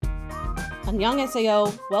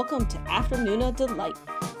Annyeonghaseyo, welcome to Afternoona Delight,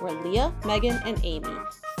 where Leah, Megan, and Amy,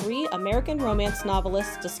 three American romance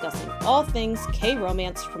novelists discussing all things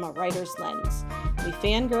K-romance from a writer's lens. We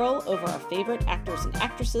fangirl over our favorite actors and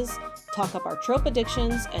actresses, talk up our trope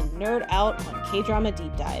addictions, and nerd out on K-drama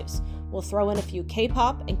deep dives. We'll throw in a few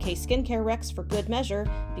K-pop and K-skincare recs for good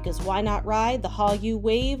measure, because why not ride the Hallyu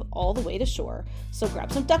wave all the way to shore? So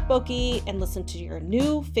grab some tteokbokki and listen to your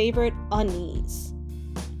new favorite unnies.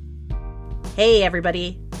 Hey,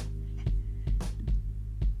 everybody.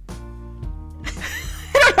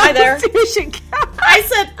 Hi there.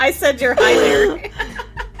 I said you're hi there.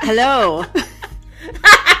 Hello.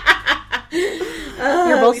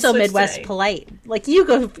 You're both so Midwest today. Polite. Like,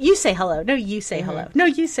 you say hello. No, you say hello. No,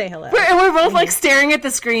 you say hello. We're both like staring at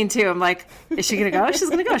the screen too. I'm like, is she going to go? She's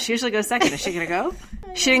going to go. She usually goes second. Is she going to go?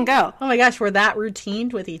 She didn't go. Oh my gosh, we're that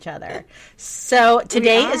routined with each other. So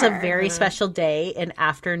today is a very special day in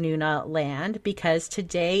Afternoona land because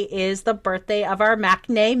today is the birthday of our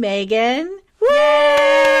Maknae Megan. Woo!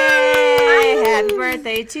 Yay! Happy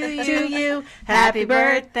birthday to you. Happy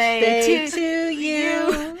birthday to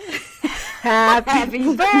you.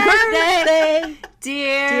 Happy birthday,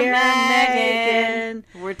 dear Megan.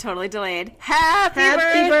 We're totally delayed. Happy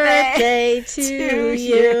birthday to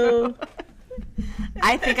you.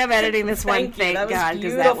 I think I'm editing this one, thank God,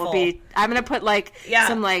 because that will be. I'm gonna put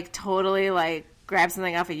some totally grab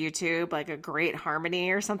something off of YouTube, like a great harmony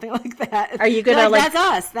or something like that. Are you gonna that's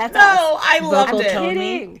us? That's us. No, I loved it.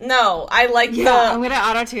 Kidding. No, I like I'm gonna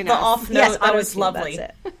auto tune the off note. Yes, that was lovely.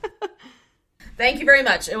 That's it. Thank you very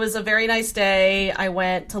much. It was a very nice day. I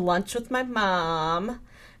went to lunch with my mom,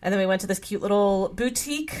 and then we went to this cute little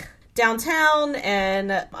boutique downtown,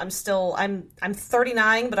 and I'm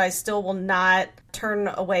 39, but I still will not turn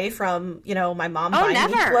away from, my mom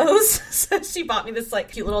buying me clothes. So she bought me this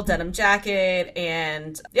cute little denim jacket,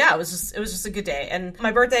 and yeah, it was just a good day. And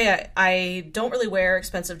my birthday, I don't really wear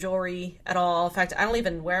expensive jewelry at all. In fact, I don't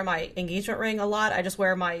even wear my engagement ring a lot. I just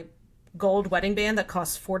wear my gold wedding band that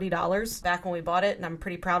cost $40 back when we bought it, and I'm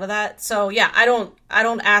pretty proud of that. So yeah, I don't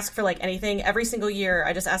ask for anything. Every single year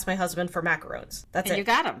I just ask my husband for macarons. That's it. You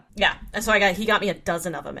got them. Yeah. And so he got me a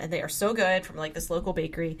dozen of them, and they are so good from this local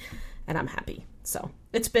bakery, and I'm happy. So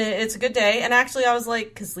it's a good day. And actually I was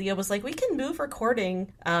because Leah was we can move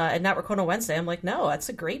recording and not record on Wednesday. I'm no, that's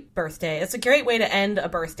a great birthday. It's a great way to end a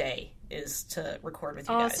birthday, is to record with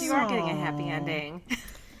you guys. So you are getting a happy ending.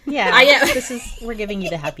 Yeah, I am. We're giving you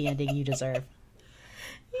the happy ending you deserve.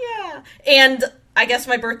 Yeah. And I guess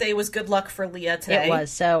my birthday was good luck for Leah today. It was.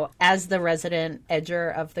 So as the resident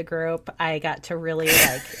edger of the group, I got to really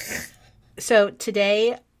So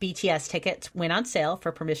today, BTS tickets went on sale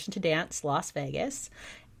for Permission to Dance Las Vegas.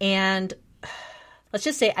 And let's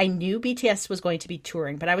just say I knew BTS was going to be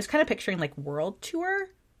touring, but I was kind of picturing world tour.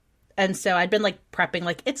 And so I'd been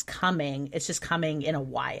prepping, it's coming. It's just coming in a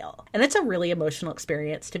while. And it's a really emotional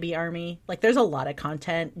experience to be ARMY. There's a lot of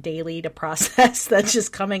content daily to process that's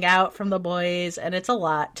just coming out from the boys. And it's a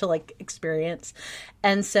lot to experience.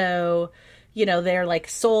 And so, they're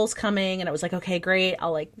Soul's coming. And it was okay, great.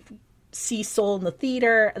 I'll see Soul in the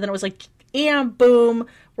theater. And then it was and boom,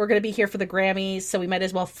 we're going to be here for the Grammys, so we might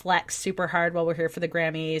as well flex super hard while we're here for the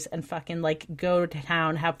Grammys and fucking go to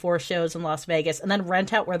town, have 4 shows in Las Vegas, and then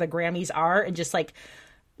rent out where the Grammys are and just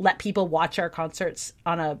let people watch our concerts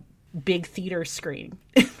on a big theater screen.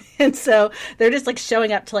 And so they're just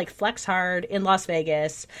showing up to flex hard in Las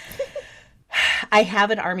Vegas. I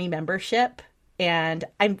have an ARMY membership, and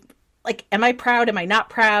I'm am I proud? Am I not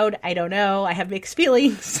proud? I don't know. I have mixed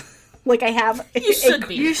feelings. I have... You should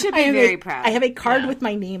be. You should be very proud. I have a card with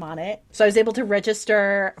my name on it. So I was able to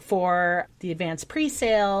register for the advanced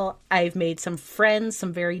pre-sale. I've made some friends,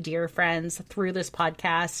 some very dear friends through this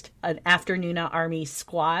podcast, an Afternoona ARMY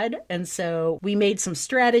squad. And so we made some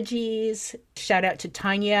strategies. Shout out to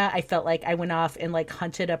Tanya. I felt like I went off and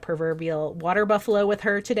hunted a proverbial water buffalo with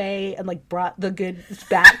her today and brought the good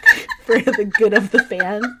back for the good of the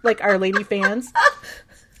fans, Our Lady fans.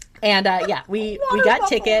 And we got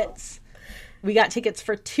tickets. We got tickets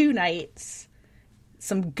for 2 nights,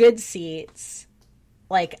 some good seats.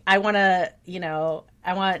 I want to,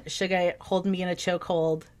 I want Suga holding me in a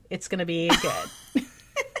chokehold. It's going to be good.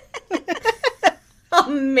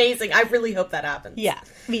 Amazing. I really hope that happens. Yeah,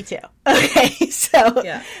 me too. Okay, so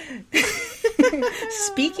yeah.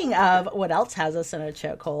 Speaking of what else has us in a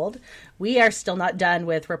chokehold, we are still not done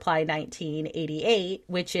with Reply 1988,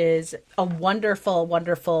 which is a wonderful,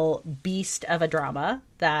 wonderful beast of a drama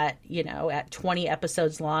that, at 20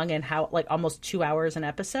 episodes long and how like almost 2 hours an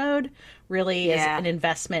episode really is an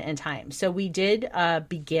investment in time. So we did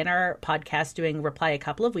begin our podcast doing Reply a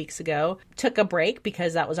couple of weeks ago, took a break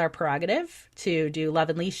because that was our prerogative to do Love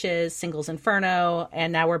and Leashes, Singles Inferno,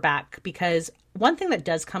 and now we're back because one thing that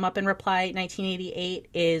does come up in Reply 1988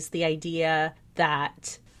 is the idea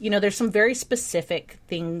that, there's some very specific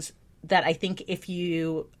things that I think if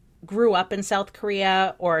you grew up in South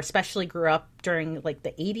Korea, or especially grew up during like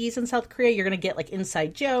the 80s in South Korea, you're going to get like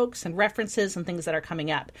inside jokes and references and things that are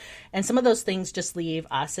coming up. And some of those things just leave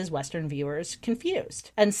us as Western viewers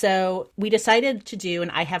confused. And so we decided to do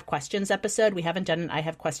an I Have Questions episode. We haven't done an I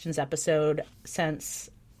Have Questions episode since,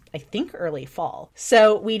 I think, early fall.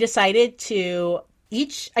 So we decided to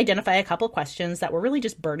each identify a couple questions that were really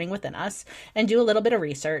just burning within us and do a little bit of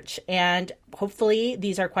research. And hopefully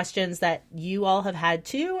these are questions that you all have had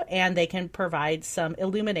too, and they can provide some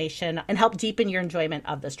illumination and help deepen your enjoyment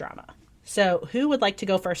of this drama. So who would like to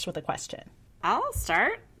go first with a question? I'll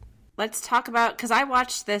start. Let's talk about, because I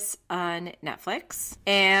watched this on Netflix,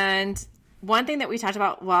 and one thing that we talked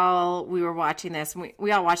about while we were watching this,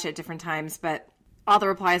 we all watched it at different times, but all the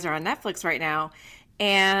replies are on Netflix right now.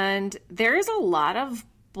 And there's a lot of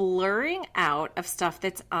blurring out of stuff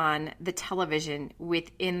that's on the television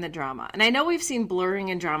within the drama. And I know we've seen blurring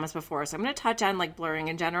in dramas before, so I'm going to touch on like blurring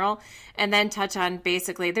in general and then touch on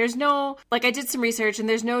basically there's no, like I did some research and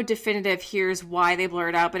there's no definitive here's why they blur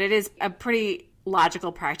it out, but it is a pretty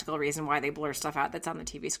logical, practical reason why they blur stuff out that's on the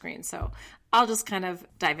TV screen. So I'll just kind of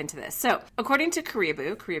dive into this. So according to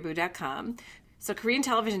Koreaboo.com, so Korean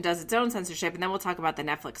television does its own censorship, and then we'll talk about the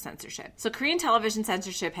Netflix censorship. So Korean television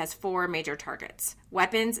censorship has 4 major targets: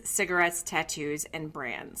 weapons, cigarettes, tattoos, and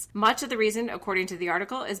brands. Much of the reason, according to the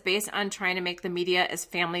article, is based on trying to make the media as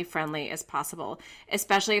family-friendly as possible,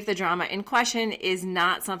 especially if the drama in question is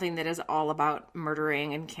not something that is all about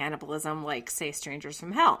murdering and cannibalism like, say, Strangers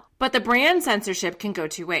from Hell. But the brand censorship can go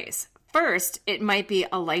 2 ways. First, it might be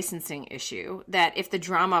a licensing issue that if the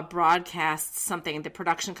drama broadcasts something the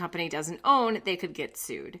production company doesn't own, they could get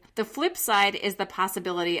sued. The flip side is the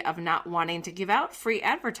possibility of not wanting to give out free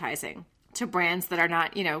advertising to brands that are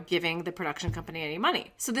not, giving the production company any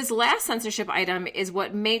money. So this last censorship item is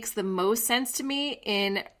what makes the most sense to me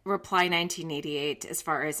in Reply 1988 as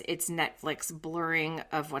far as its Netflix blurring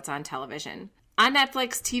of what's on television. On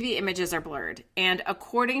Netflix, TV images are blurred, and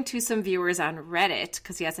according to some viewers on Reddit,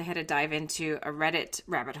 because yes, I had to dive into a Reddit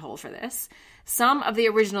rabbit hole for this, some of the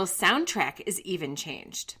original soundtrack is even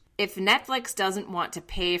changed. If Netflix doesn't want to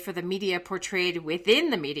pay for the media portrayed within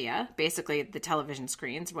the media, basically the television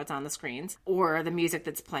screens, what's on the screens, or the music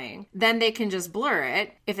that's playing, then they can just blur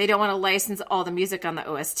it. If they don't want to license all the music on the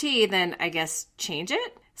OST, then I guess change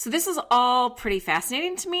it. So this is all pretty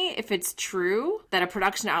fascinating to me if it's true that a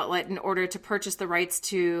production outlet, in order to purchase the rights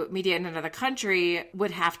to media in another country, would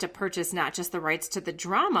have to purchase not just the rights to the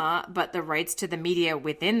drama, but the rights to the media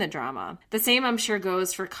within the drama. The same, I'm sure,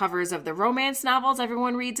 goes for covers of the romance novels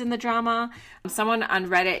everyone reads in the drama. Someone on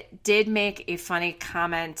Reddit did make a funny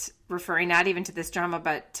comment referring not even to this drama,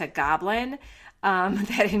 but to Goblin.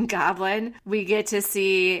 That in Goblin, we get to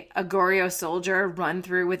see a Goryeo soldier run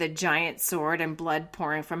through with a giant sword and blood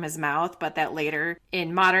pouring from his mouth, but that later,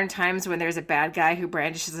 in modern times, when there's a bad guy who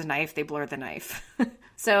brandishes a knife, they blur the knife.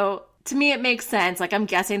 So, to me, it makes sense. Like, I'm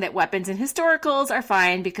guessing that weapons in historicals are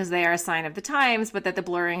fine because they are a sign of the times, but that the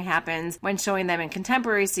blurring happens when showing them in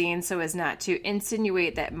contemporary scenes so as not to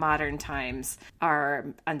insinuate that modern times are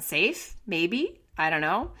unsafe, maybe. I don't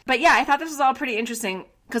know. But yeah, I thought this was all pretty interesting,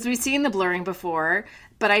 because we've seen the blurring before,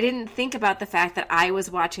 but I didn't think about the fact that I was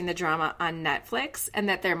watching the drama on Netflix and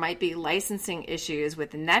that there might be licensing issues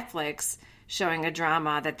with Netflix showing a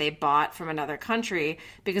drama that they bought from another country,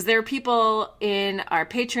 because there are people in our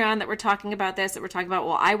Patreon that were talking about this, that were talking about,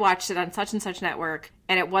 well, I watched it on such and such network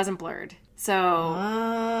and it wasn't blurred. So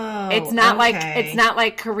it's not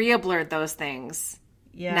like Korea blurred those things.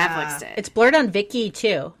 Yeah. Netflix did. It's blurred on Viki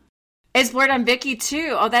too. It's blurred on Viki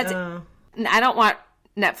too. Oh, that's I don't want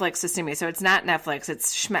Netflix to sue me, so it's not Netflix,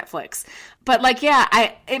 it's Schmetflix. But like,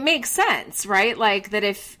 yeah, it makes sense, right? Like that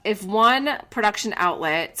if one production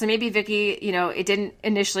outlet, so maybe Viki, it didn't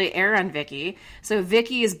initially air on Viki, so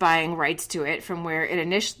Viki is buying rights to it from where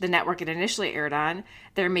the network it initially aired on.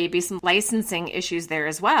 There may be some licensing issues there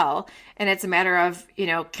as well, and it's a matter of,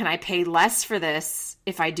 can I pay less for this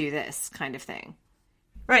if I do this kind of thing?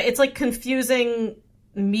 Right, it's like confusing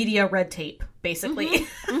media red tape, basically.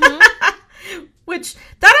 Mm-hmm. Mm-hmm. Which,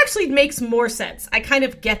 that actually makes more sense. I kind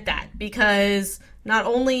of get that, because not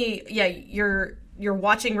only, you're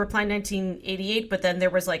watching Reply 1988, but then there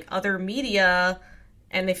was, like, other media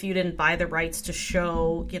And if you didn't buy the rights to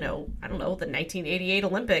show, I don't know, the 1988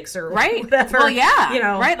 Olympics or right. whatever. Well,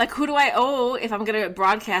 yeah. Right? Like, who do I owe if I'm going to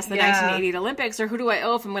broadcast the 1988 Olympics? Or who do I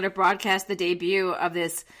owe if I'm going to broadcast the debut of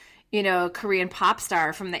this, Korean pop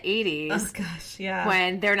star from the 80s? Oh, gosh, yeah.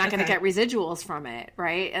 When they're not going to get residuals from it,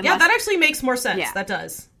 right? Yeah, that actually makes more sense. Yeah. That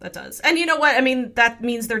does. And you know what? I mean, that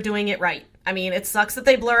means they're doing it right. I mean, it sucks that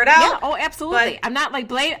they blur it out. Yeah, oh, absolutely. I'm not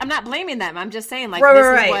I'm not blaming them. I'm just saying,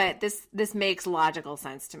 like, this makes logical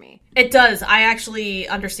sense to me. It does. I actually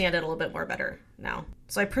understand it a little bit more better now.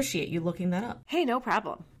 So I appreciate you looking that up. Hey, no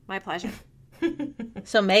problem. My pleasure.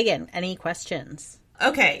 So, Megan, any questions?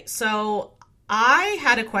 Okay, so I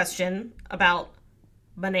had a question about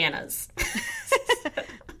bananas.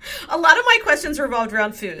 A lot of my questions revolved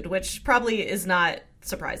around food, which probably is not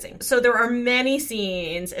surprising. So there are many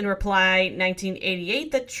scenes in Reply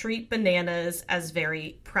 1988 that treat bananas as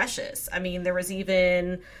very precious. I mean, there was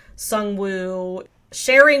even Sung-woo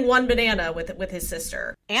sharing one banana with his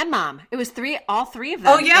sister. And mom. It was all three of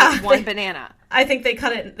them. Oh, yeah. One banana. I think they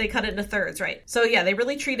cut it into thirds, right? So yeah, they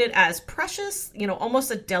really treat it as precious, almost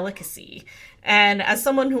a delicacy. And as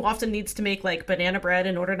someone who often needs to make like banana bread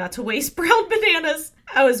in order not to waste brown bananas,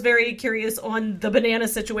 I was very curious on the banana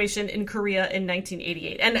situation in Korea in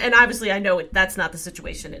 1988. And obviously I know that's not the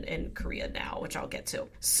situation in Korea now, which I'll get to.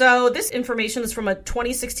 So this information is from a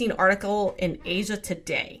 2016 article in Asia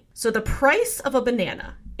Today. So the price of a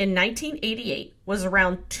banana in 1988 was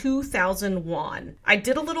around 2,000 won. I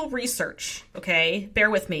did a little research, okay,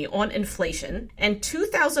 bear with me, on inflation. And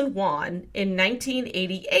 2,000 won in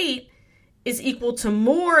 1988 is equal to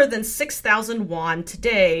more than 6,000 won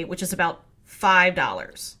today, which is about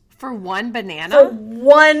 $5. For one banana?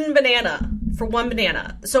 For one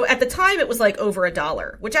banana. So at the time, it was like over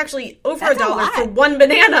 $1, which actually over $1 for one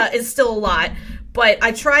banana is still a lot. But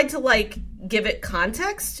I tried to like give it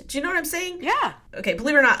context. Do you know what I'm saying? Yeah. Okay,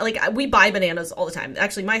 believe it or not, like we buy bananas all the time.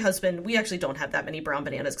 Actually, my husband, we actually don't have that many brown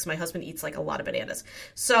bananas because my husband eats like a lot of bananas.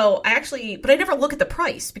 So but I never look at the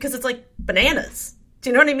price because it's like bananas. Do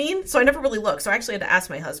you know what I mean? So I never really look. So I actually had to ask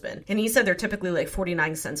my husband. And he said they're typically like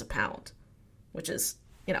 49 cents a pound, which is,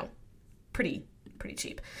 pretty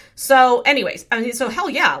cheap. So anyways, I mean, so hell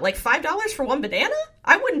yeah, like $5 for one banana?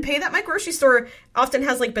 I wouldn't pay that. My grocery store often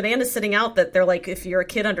has like bananas sitting out that they're like, if you're a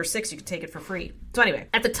kid under 6, you can take it for free. So anyway,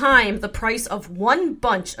 at the time, the price of one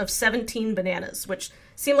bunch of 17 bananas, which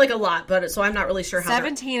seemed like a lot, but so I'm not really sure how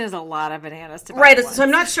 17 is a lot of bananas to buy. Right, so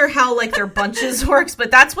I'm not sure how like their bunches works,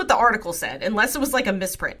 but that's what the article said, unless it was like a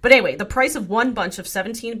misprint. But anyway, the price of one bunch of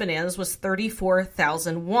 17 bananas was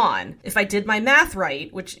 34,000 won. If I did my math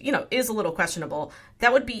right, which, is a little questionable,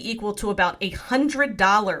 that would be equal to about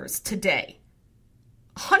 $100 today.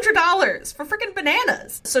 $100 for freaking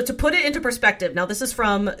bananas. So to put it into perspective, now this is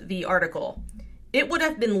from the article, it would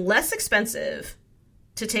have been less expensive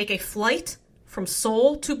to take a flight from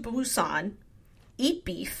Seoul to Busan, eat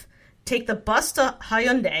beef, take the bus to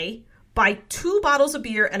Hyundai, buy 2 bottles of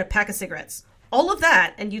beer and a pack of cigarettes. All of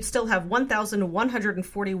that, and you'd still have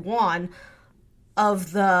 1,140 won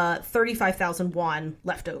of the 35,000 won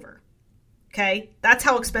left over. Okay? That's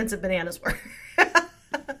how expensive bananas were.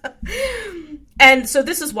 And so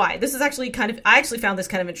this is why. This is actually I actually found this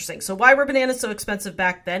kind of interesting. So why were bananas so expensive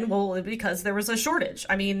back then? Well, because there was a shortage.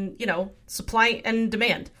 I mean, supply and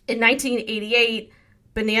demand. In 1988,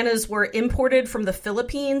 bananas were imported from the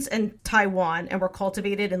Philippines and Taiwan and were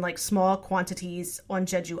cultivated in like small quantities on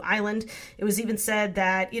Jeju Island. It was even said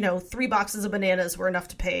that, 3 boxes of bananas were enough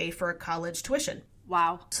to pay for a college tuition.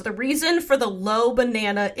 Wow. So the reason for the low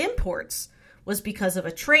banana imports was because of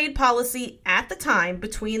a trade policy at the time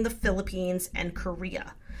between the Philippines and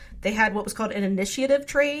Korea. They had what was called an initiative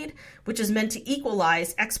trade, which is meant to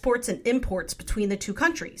equalize exports and imports between the two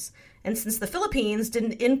countries. And since the Philippines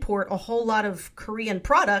didn't import a whole lot of Korean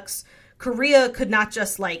products, Korea could not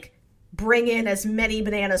just like bring in as many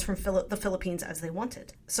bananas from the Philippines as they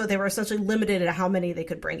wanted. So they were essentially limited at how many they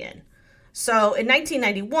could bring in. So in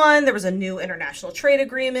 1991, there was a new international trade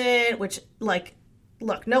agreement, which look,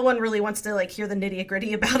 no one really wants to hear the nitty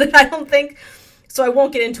gritty about it, I don't think. So I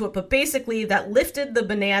won't get into it, but basically that lifted the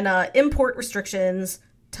banana import restrictions.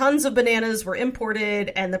 Tons of bananas were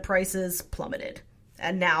imported and the prices plummeted.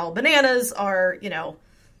 And now bananas are,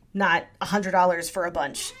 not $100 for a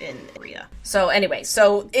bunch in Korea. So anyway,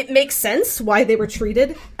 so it makes sense why they were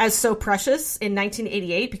treated as so precious in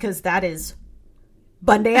 1988 because that is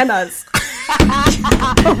bananas.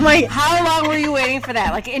 Oh my! How long were you waiting for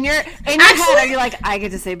that? Like in your head, are you like, I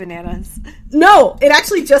get to say bananas? No, it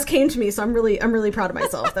actually just came to me, so I'm really proud of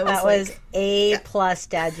myself. That was A+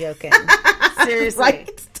 dad joking. Seriously,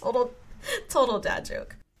 right? Total dad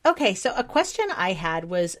joke. Okay, so a question I had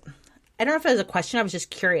was, I don't know if it was a question, I was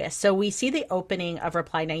just curious. So we see the opening of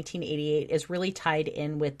Reply 1988 is really tied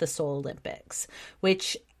in with the Seoul Olympics,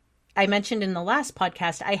 which I mentioned in the last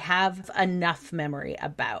podcast, I have enough memory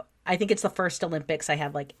about. I think it's the first Olympics I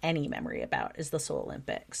have like any memory about is the Seoul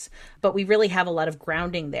Olympics. But we really have a lot of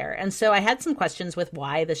grounding there. And so I had some questions with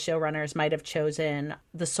why the showrunners might have chosen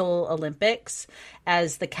the Seoul Olympics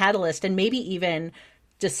as the catalyst, and maybe even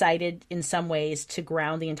decided in some ways to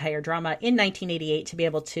ground the entire drama in 1988 to be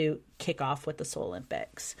able to kick off with the Seoul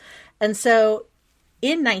Olympics. And so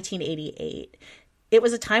in 1988, it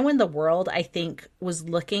was a time when the world, I think, was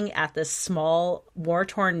looking at this small,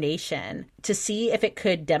 war-torn nation to see if it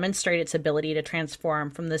could demonstrate its ability to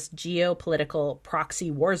transform from this geopolitical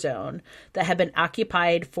proxy war zone that had been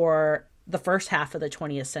occupied for the first half of the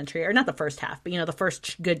 20th century, or not the first half, but, the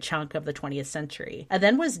first good chunk of the 20th century, and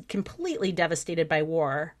then was completely devastated by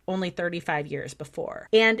war only 35 years before.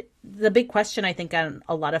 And the big question, I think, on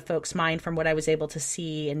a lot of folks' mind from what I was able to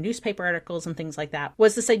see in newspaper articles and things like that,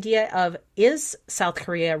 was this idea of, is South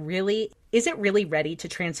Korea is it really ready to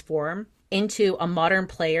transform into a modern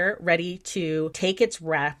player ready to take its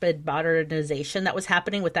rapid modernization that was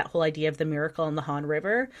happening with that whole idea of the miracle in the Han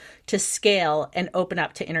River to scale and open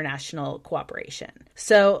up to international cooperation.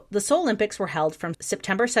 So the Seoul Olympics were held from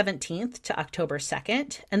September 17th to October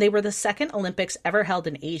 2nd, and they were the second Olympics ever held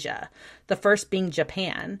in Asia, the first being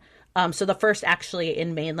Japan. So the first actually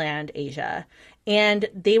in mainland Asia. And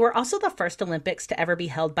they were also the first Olympics to ever be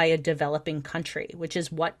held by a developing country, which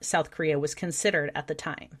is what South Korea was considered at the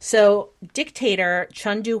time. So dictator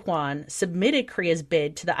Chun Doo-hwan submitted Korea's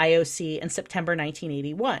bid to the IOC in September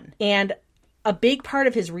 1981. And a big part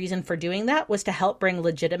of his reason for doing that was to help bring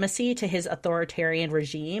legitimacy to his authoritarian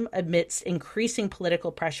regime amidst increasing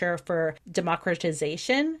political pressure for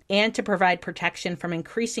democratization and to provide protection from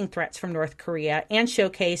increasing threats from North Korea and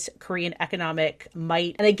showcase Korean economic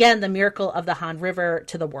might. And again, the miracle of the Han River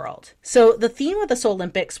to the world. So the theme of the Seoul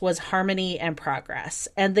Olympics was harmony and progress.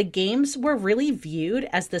 And the games were really viewed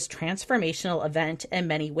as this transformational event in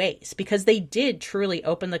many ways because they did truly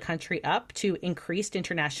open the country up to increased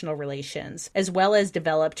international relations, as well as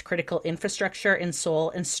developed critical infrastructure in Seoul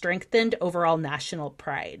and strengthened overall national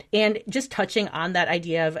pride. And just touching on that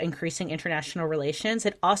idea of increasing international relations,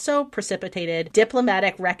 it also precipitated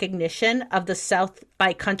diplomatic recognition of the South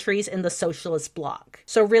by countries in the socialist bloc.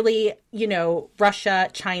 So really, Russia,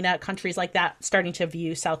 China, countries like that starting to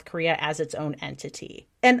view South Korea as its own entity.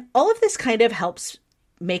 And all of this kind of helps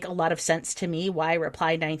make a lot of sense to me why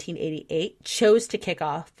Reply 1988 chose to kick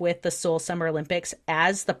off with the Seoul Summer Olympics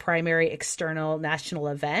as the primary external national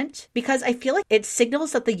event, because I feel like it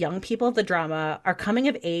signals that the young people of the drama are coming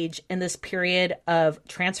of age in this period of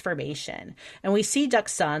transformation. And we see Duck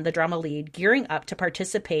Sun, the drama lead, gearing up to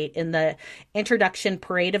participate in the introduction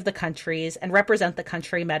parade of the countries and represent the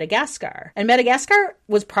country Madagascar. And Madagascar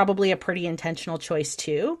was probably a pretty intentional choice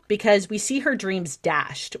too, because we see her dreams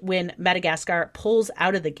dashed when Madagascar pulls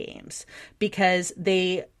out of the games because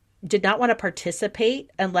they did not want to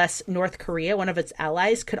participate unless North Korea, one of its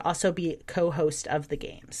allies, could also be co-host of the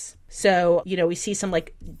games. So, we see some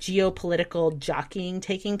geopolitical jockeying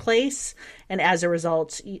taking place. And as a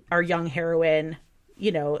result, our young heroine,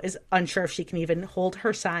 is unsure if she can even hold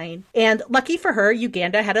her sign. And lucky for her,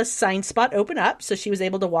 Uganda had a sign spot open up, so she was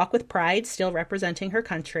able to walk with pride, still representing her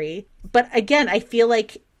country. But again, I feel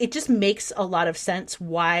like it just makes a lot of sense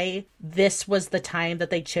why this was the time that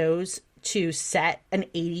they chose to set an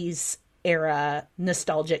 80s era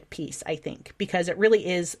nostalgic piece, I think, because it really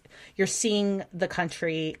is, you're seeing the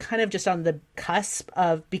country kind of just on the cusp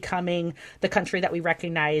of becoming the country that we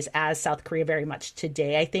recognize as South Korea very much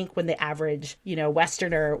today, I think, when the average,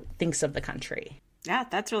 Westerner thinks of the country. Yeah,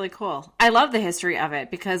 that's really cool. I love the history of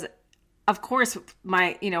it because, of course,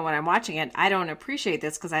 when I'm watching it, I don't appreciate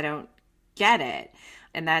this because I don't get it.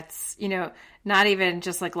 And that's, not even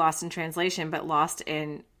just lost in translation, but lost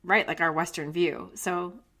in, our Western view.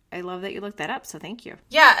 So I love that you looked that up, so thank you.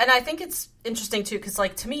 Yeah, and I think it's interesting, too, because,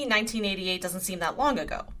 to me, 1988 doesn't seem that long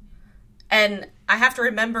ago. And I have to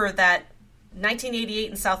remember that 1988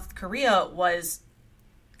 in South Korea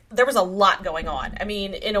there was a lot going on. I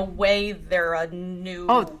mean, in a way, they're a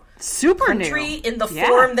new super country new. In the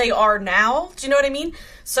form they are now. Do you know what I mean?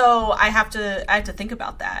 So I have to think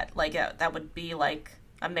about that. That would be,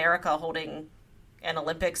 America holding an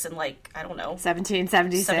Olympics in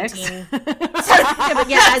 1776.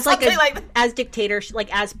 As dictators,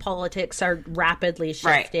 as politics are rapidly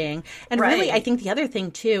shifting. Right. And really, I think the other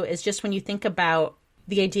thing too is just when you think about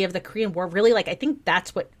the idea of the Korean War, really, I think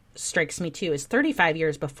that's what strikes me too, is 35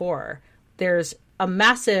 years before, there's a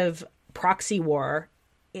massive proxy war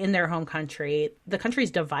in their home country. The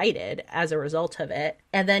country's divided as a result of it.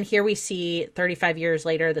 And then here we see 35 years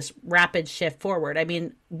later, this rapid shift forward. I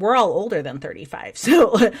mean, we're all older than 35.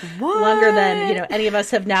 So longer than, you know, any of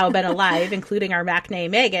us have now been alive, including our Macne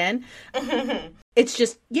Megan. It's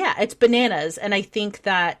just, yeah, it's bananas. And I think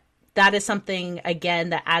that is something, again,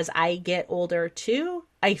 that as I get older too,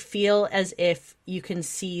 I feel as if you can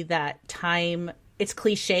see that time, it's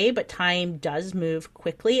cliche, but time does move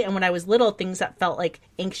quickly. And when I was little, things that felt like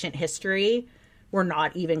ancient history were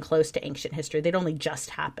not even close to ancient history. They'd only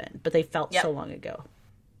just happened, but they felt so long ago.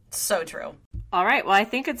 So true. All right. Well, I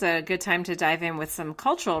think it's a good time to dive in with some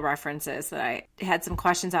cultural references that I had some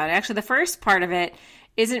questions on. Actually, the first part of it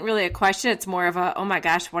isn't really a question. It's more of a, oh my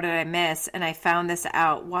gosh, what did I miss? And I found this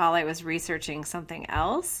out while I was researching something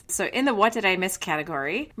else. So in the what did I miss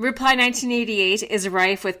category, Reply 1988 is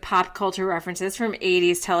rife with pop culture references from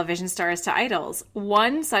 80s television stars to idols.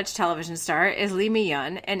 One such television star is Lee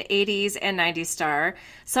Mi-yeon, an 80s and 90s star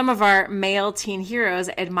some of our male teen heroes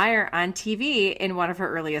admire on TV in one of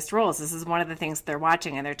her earliest roles. This is one of the things they're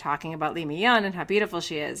watching, and they're talking about Lee Mi-yeon and how beautiful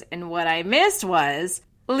she is. And what I missed was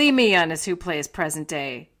Lee Mi-yeon is who plays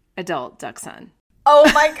present-day adult Doksun. Oh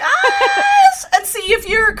my gosh! And see, if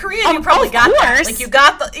you're Korean, you probably got that. Like, you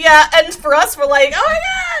got the... Yeah, and for us, we're like, oh my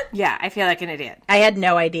god! Yeah, I feel like an idiot. I had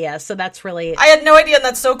no idea, so that's really... I had no idea, and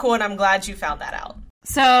that's so cool, and I'm glad you found that out.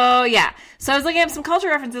 So, yeah. So I was looking at some culture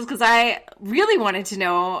references because I really wanted to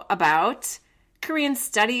know about Korean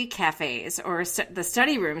study cafes or the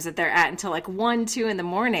study rooms that they're at until like 1, 2 in the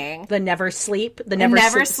morning. The never sleep. The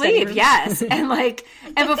never sleep. Yes. And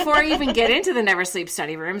before I even get into the never sleep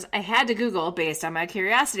study rooms, I had to Google, based on my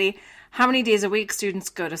curiosity, how many days a week students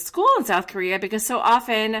go to school in South Korea, because so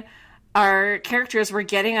often our characters were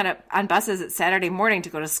getting on buses at Saturday morning to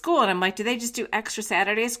go to school. And I'm like, do they just do extra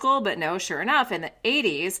Saturday school? But no, sure enough, in the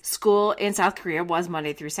 80s, school in South Korea was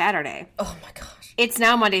Monday through Saturday. Oh my gosh. It's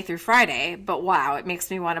now Monday through Friday, but wow, it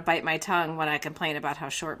makes me want to bite my tongue when I complain about how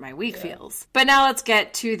short my week feels. But now let's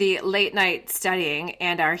get to the late night studying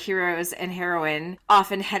and our heroes and heroine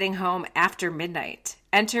often heading home after midnight.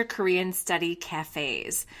 Enter Korean study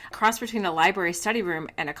cafes, a cross between a library study room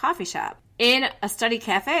and a coffee shop. In a study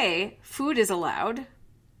cafe, food is allowed,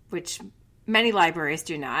 which many libraries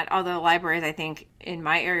do not, although libraries, I think, in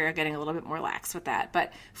my area are getting a little bit more lax with that.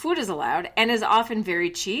 But food is allowed and is often very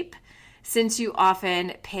cheap, since you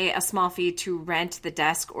often pay a small fee to rent the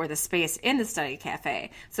desk or the space in the study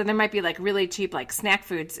cafe. So there might be like really cheap like snack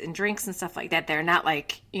foods and drinks and stuff like that. They're not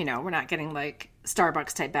like, we're not getting like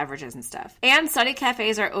Starbucks type beverages and stuff. And study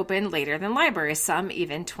cafes are open later than libraries, some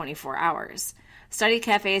even 24 hours. Study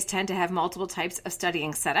cafes tend to have multiple types of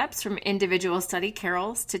studying setups, from individual study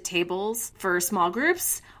carrels to tables for small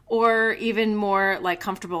groups, or even more like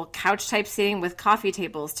comfortable couch type seating with coffee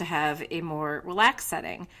tables to have a more relaxed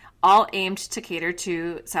setting, all aimed to cater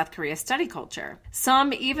to South Korea's study culture.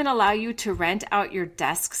 Some even allow you to rent out your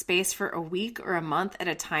desk space for a week or a month at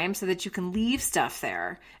a time so that you can leave stuff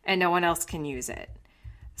there and no one else can use it.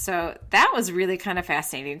 So that was really kind of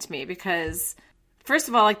fascinating to me because, first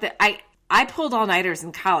of all, I pulled all-nighters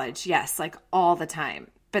in college, yes, like all the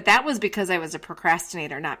time. But that was because I was a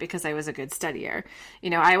procrastinator, not because I was a good studier.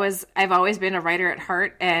 I've always been a writer at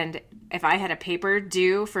heart, and if I had a paper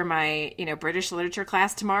due for my, British literature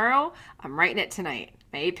class tomorrow, I'm writing it tonight,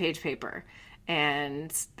 my 8-page paper. And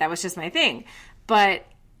that was just my thing. But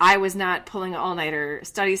I was not pulling all-nighter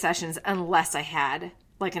study sessions unless I had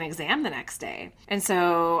like an exam the next day. And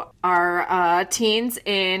so our teens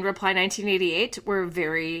in Reply 1988 were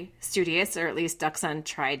very studious, or at least Doksun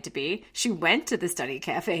tried to be. She went to the study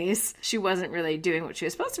cafes. She wasn't really doing what she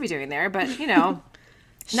was supposed to be doing there, but She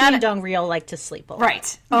and Dong-ryul like to sleep a lot.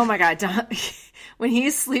 Right. Oh my God. When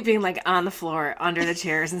he's sleeping like on the floor, under the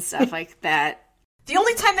chairs and stuff like that. The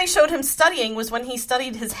only time they showed him studying was when he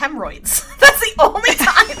studied his hemorrhoids. That's the only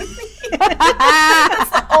time. That's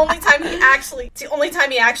the only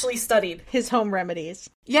time he actually studied his home remedies.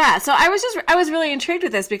 Yeah, so I was really intrigued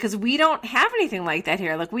with this because we don't have anything like that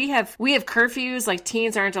here. Like we have curfews, like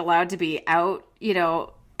teens aren't allowed to be out,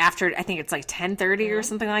 after, I think it's like 10:30 or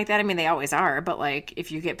something like that. I mean, they always are, but like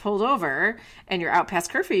if you get pulled over and you're out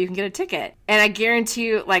past curfew, you can get a ticket. And I guarantee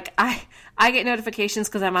you, like I get notifications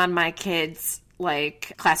because I'm on my kids'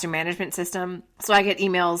 like classroom management system. So I get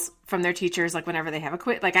emails from their teachers, like whenever they have a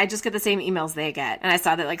quiz, like I just get the same emails they get. And I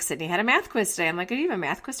saw that like Sydney had a math quiz today. I'm like, do you have a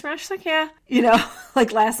math quiz tomorrow? She's like, yeah.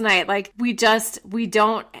 Like last night, like we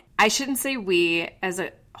don't, I shouldn't say we as a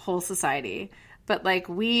whole society, but like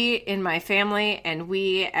we in my family and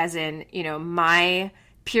we as in, my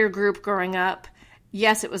peer group growing up,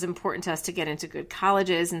 yes, it was important to us to get into good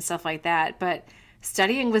colleges and stuff like that. But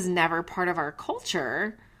studying was never part of our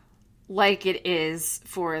culture like it is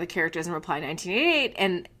for the characters in Reply 1988.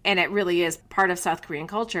 And it really is part of South Korean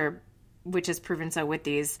culture, which is proven so with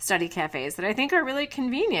these study cafes that I think are really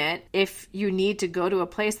convenient if you need to go to a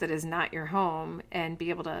place that is not your home and be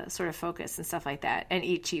able to sort of focus and stuff like that and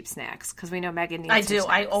eat cheap snacks. Because we know Megan needs I do. snacks.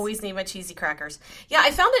 I always need my cheesy crackers. Yeah,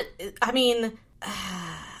 I found it, I mean,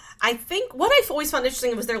 I think what I've always found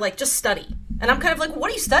interesting was they're like, just study. And I'm kind of like,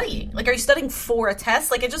 what are you studying? Like, are you studying for a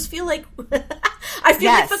test? Like, I just feel like, I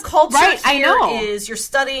feel like the culture here is you're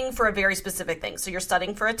studying for a very specific thing. So you're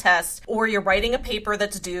studying for a test, or you're writing a paper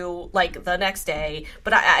that's due, like, the next day.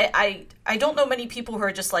 But I don't know many people who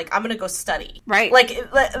are just like, I'm going to go study. Right. Like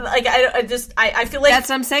I feel like. That's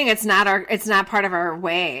what I'm saying. It's not part of our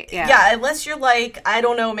way. Yeah. Yeah, unless you're like, I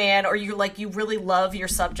don't know, man, or you're like, you really love your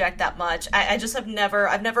subject that much.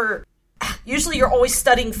 I've never, usually you're always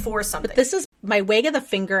studying for something. But this is my wag of the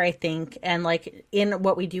finger, I think, and like in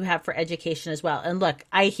what we do have for education as well. And look,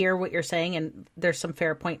 I hear what you're saying, and there's some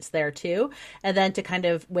fair points there too. And then to kind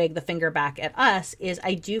of wag the finger back at us is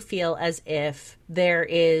I do feel as if there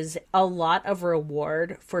is a lot of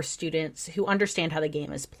reward for students who understand how the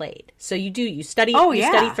game is played. So you study,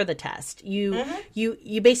 study for the test. You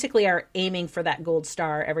basically are aiming for that gold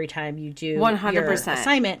star every time you do 100% your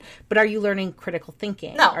assignment. But are you learning critical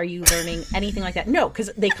thinking? No. Are you learning anything like that? No,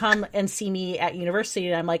 because they come and see me at university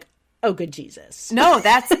and I'm like, oh, good Jesus. No,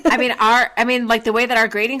 like the way that our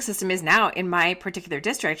grading system is now in my particular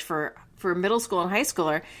district for middle school and high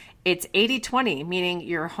schooler, it's 80-20, meaning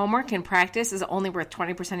your homework and practice is only worth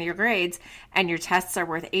 20% of your grades and your tests are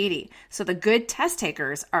worth 80. So the good test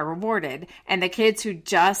takers are rewarded, and the kids who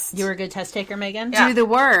just... You were a good test taker, Megan? Do the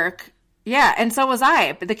work. Yeah, and so was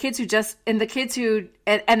I. But the kids who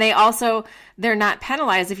they also, they're not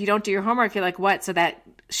penalized if you don't do your homework. You're like, what? So that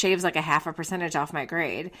shaves like a 0.5% off my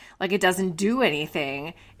grade. Like, it doesn't do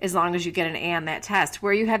anything as long as you get an A on that test.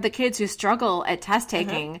 Where you have the kids who struggle at test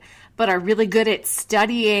taking, but are really good at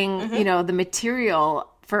studying, the material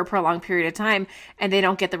for a prolonged period of time, and they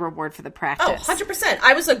don't get the reward for the practice. Oh, 100%.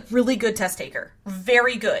 I was a really good test taker.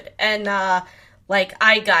 Very good. And,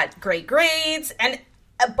 I got great grades,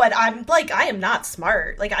 but I'm like, I am not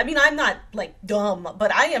smart. Like, I mean, I'm not like dumb,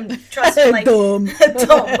 but I am just like dumb.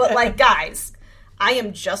 But like, guys, I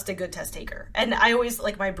am just a good test taker. And I always,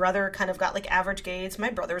 like, my brother kind of got like average grades.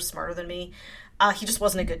 My brother is smarter than me. He just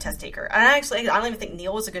wasn't a good test taker. And I don't even think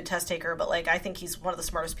Neil was a good test taker, but like, I think he's one of the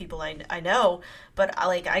smartest people I know. But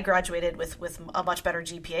I graduated with a much better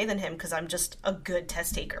GPA than him because I'm just a good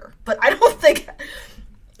test taker. But I don't think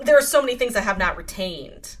there are so many things I have not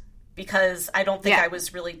retained because I don't think I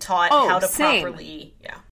was really taught how to properly.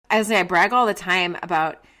 Yeah. I brag all the time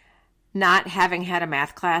about not having had a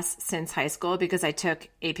math class since high school because I took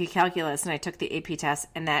AP Calculus and I took the AP test,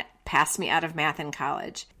 and that passed me out of math in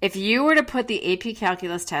college. If you were to put the AP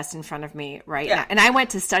Calculus test in front of me right now, and I went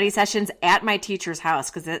to study sessions at my teacher's house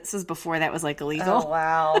because this was before that was like illegal. Oh,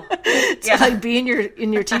 wow. To like be in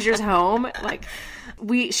your teacher's home. Like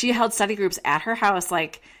she held study groups at her house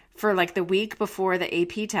like for like the week before the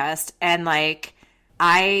AP test, and like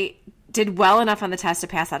I did well enough on the test to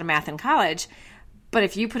pass out of math in college. But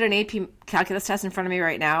if you put an AP Calculus test in front of me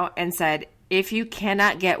right now and said, if you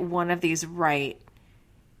cannot get one of these right,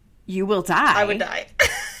 you will die. I would die.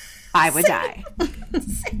 I would die.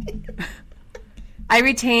 I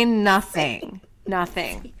retain nothing.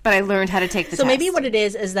 But I learned how to take the test. So maybe what it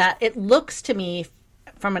is that it looks to me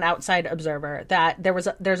from an outside observer that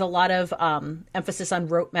there's a lot of emphasis on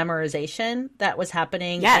rote memorization that was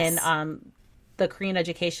happening in the Korean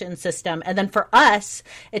education system. And then for us,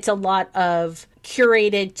 it's a lot of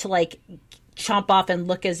curated to like chomp off and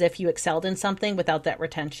look as if you excelled in something without that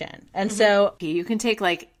retention. And so you can take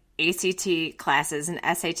like ACT classes and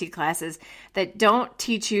SAT classes that don't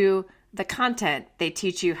teach you the content, they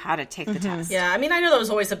teach you how to take the test. Yeah, I mean, I know that was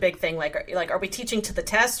always a big thing. Like, are we teaching to the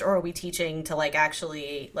test, or are we teaching to like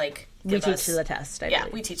actually like? We teach to the test. I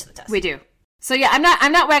believe. We teach to the test. We do. So yeah,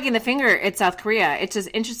 I'm not wagging the finger at South Korea. It's just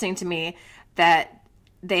interesting to me that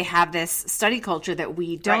they have this study culture that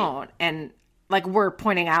we don't, and like we're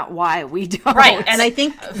pointing out why we don't. Right, and I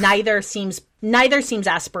think neither seems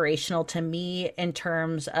aspirational to me in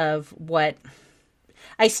terms of what.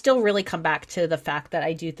 I still really come back to the fact that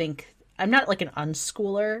I do think I'm not like an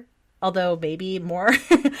unschooler, although maybe more,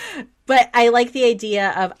 but I like the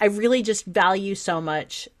idea of I really just value so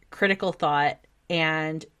much critical thought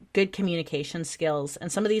and good communication skills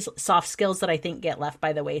and some of these soft skills that I think get left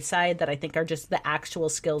by the wayside that I think are just the actual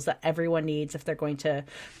skills that everyone needs if they're going to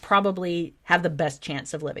probably have the best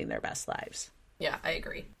chance of living their best lives. Yeah, I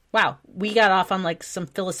agree. Wow. We got off on like some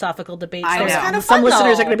philosophical debates. I know. Kind of some fun,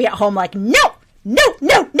 listeners though. are going to be at home like, no, no,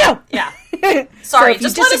 no, no. Yeah. Sorry, if you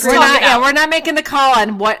just let us disagree- talk it out. We're not making the call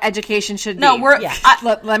on what education should be. No, we're. Yeah.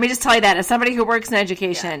 Let me just tell you that as somebody who works in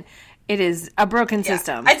education, it is a broken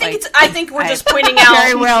system. I think Like, I think we're just pointing out.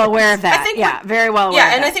 very well aware of that. I think very well aware. Yeah,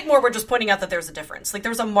 of and that. I think more we're just pointing out that there's a difference. Like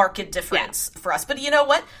there's a marked difference for us. But you know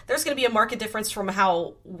what? There's going to be a marked difference from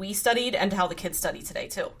how we studied and how the kids study today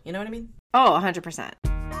too. You know what I mean? Oh, 100%.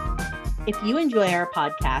 If you enjoy our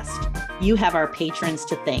podcast, you have our patrons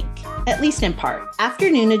to thank, at least in part.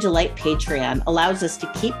 Afternoon of Delight Patreon allows us to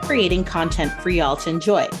keep creating content for y'all to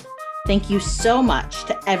enjoy. Thank you so much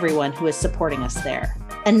to everyone who is supporting us there.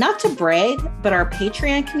 And not to brag, but our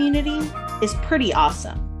Patreon community is pretty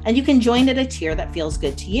awesome. And you can join at a tier that feels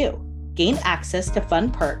good to you. Gain access to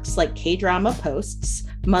fun perks like K-drama posts,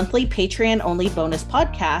 monthly Patreon-only bonus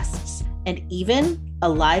podcasts, and even a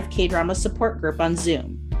live K-drama support group on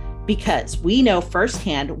Zoom. Because we know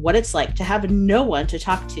firsthand what it's like to have no one to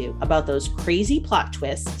talk to about those crazy plot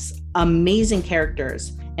twists, amazing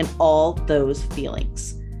characters, and all those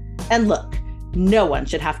feelings. And look, no one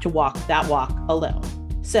should have to walk that walk alone.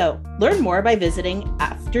 So learn more by visiting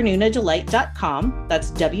afternoonadelight.com.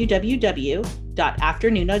 That's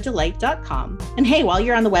www.afternoonadelight.com. And hey, while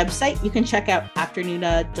you're on the website, you can check out Afternoon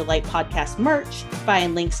Delight podcast merch,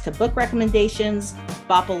 find links to book recommendations,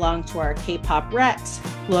 bop along to our K-pop Recs,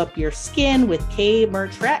 glow up your skin with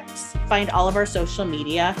K-merch Recs, find all of our social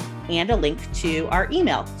media, and a link to our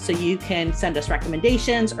email so you can send us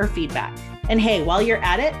recommendations or feedback. And hey, while you're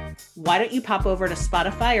at it, why don't you pop over to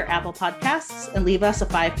Spotify or Apple Podcasts and leave us a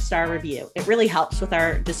 5-star review? It really helps with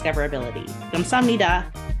our discoverability. Kamsahamnida.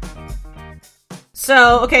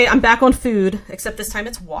 So, okay, I'm back on food, except this time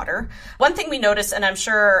it's water. One thing we noticed, and I'm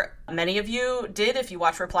sure many of you did if you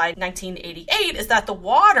watched Reply 1988, is that the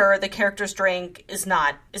water the characters drank is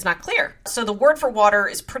not clear. So the word for water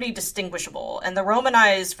is pretty distinguishable. And the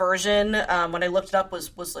Romanized version, when I looked it up,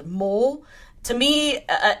 was like mole. To me,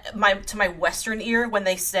 to my Western ear, when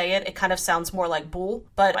they say it, it kind of sounds more like bull.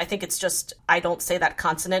 But I think it's just I don't say that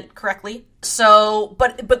consonant correctly. So,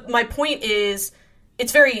 but my point is,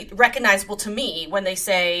 it's very recognizable to me when they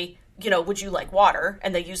say, you know, would you like water?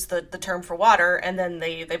 And they use the term for water, and then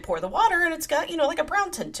they pour the water, and it's got, you know, like a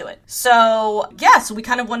brown tint to it. So, yeah, so we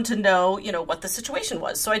kind of wanted to know, you know, what the situation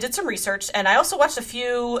was. So I did some research, and I also watched a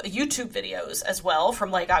few YouTube videos as well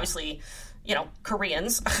from, like, obviously, you know,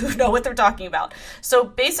 Koreans who know what they're talking about. So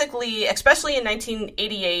basically, especially in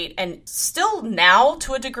 1988 and still now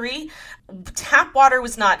to a degree, tap water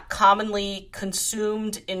was not commonly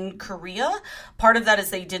consumed in Korea. Part of that is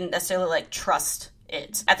they didn't necessarily like trust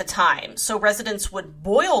it at the time. So residents would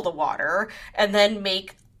boil the water and then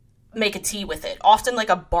make a tea with it, often like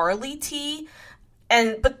a barley tea.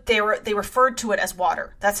 But they referred to it as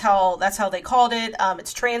water. That's how they called it.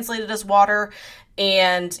 It's translated as water.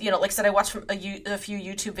 And, you know, like I said, I watched a few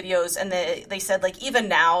YouTube videos, and they said, like, even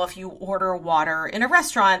now, if you order water in a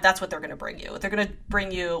restaurant, that's what they're going to bring you. They're going to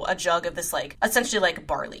bring you a jug of this, like, essentially like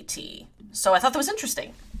barley tea. So I thought that was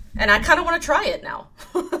interesting. And I kind of want to try it now.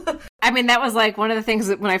 I mean, that was like one of the things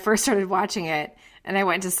that when I first started watching it, and I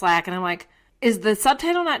went to Slack, and I'm like, is the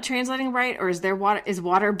subtitle not translating right, or is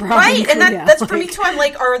water brown? Right, and that's for me too. I'm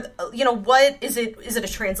like, what is it? Is it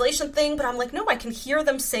a translation thing? But I'm like, no, I can hear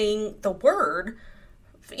them saying the word,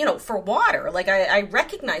 you know, for water. Like I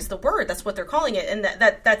recognize the word. That's what they're calling it, and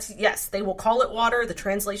that's yes, they will call it water. The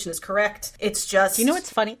translation is correct. It's just, You know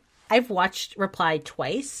what's funny? I've watched Reply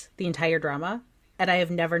twice, the entire drama, and I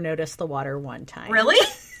have never noticed the water one time. Really?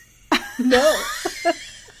 No.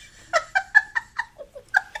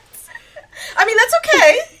 I mean, that's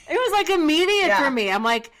okay. It was like immediate for me. I'm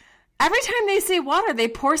like, every time they say water, they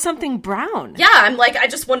pour something brown. Yeah, I'm like, I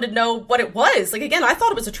just wanted to know what it was. Like, again, I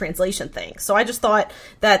thought it was a translation thing. So I just thought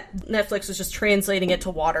that Netflix was just translating it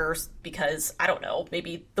to water because, I don't know,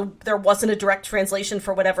 maybe there wasn't a direct translation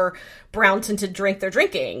for whatever brown tinted drink they're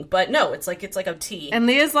drinking. But no, it's like a tea. And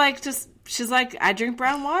Leah's like, she's like, I drink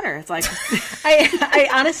brown water. It's like, I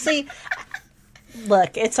honestly,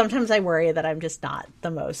 look, it's sometimes I worry that I'm just not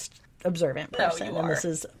the most observant person, you and are. this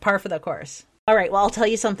is par for the course. All right, well, I'll tell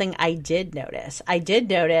you something I did notice. I did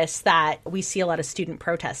notice that we see a lot of student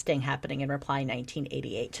protesting happening in Reply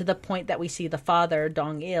 1988, to the point that we see the father,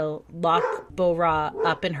 Dong-il, lock Bo-ra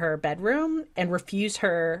up in her bedroom and refuse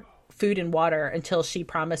her food and water until she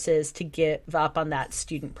promises to give up on that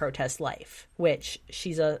student protest life, which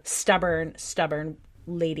she's a stubborn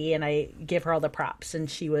lady, and I give her all the props, and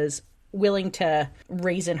she was willing to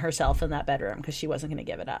raisin herself in that bedroom because she wasn't going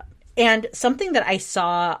to give it up. And something that I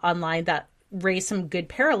saw online that raised some good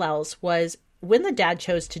parallels was when the dad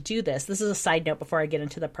chose to do this. This is a side note before I get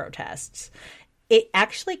into the protests. it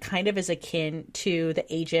actually kind of is akin to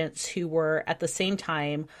the agents who were at the same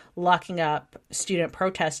time locking up student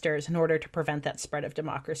protesters in order to prevent that spread of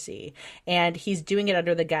democracy. And he's doing it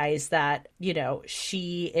under the guise that, you know,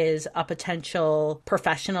 she is a potential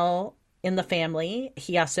professional in the family.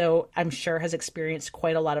 He also, I'm sure, has experienced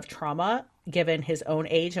quite a lot of trauma given his own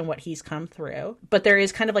age and what he's come through. But there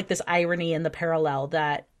is kind of like this irony in the parallel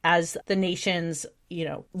that as the nation's, you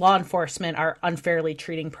know, law enforcement are unfairly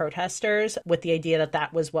treating protesters with the idea that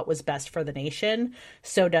that was what was best for the nation,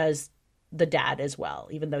 so does the dad as well,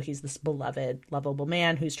 even though he's this beloved, lovable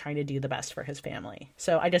man who's trying to do the best for his family.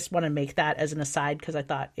 So I just want to make that as an aside because I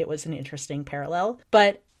thought it was an interesting parallel.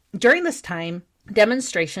 But during this time,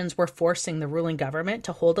 demonstrations were forcing the ruling government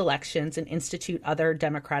to hold elections and institute other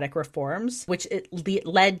democratic reforms, which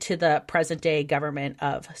led to the present-day government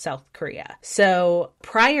of South Korea. So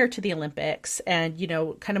prior to the Olympics and, you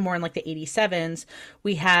know, kind of more in like the 87s,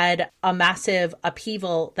 we had a massive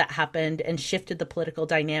upheaval that happened and shifted the political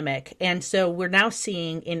dynamic. And so we're now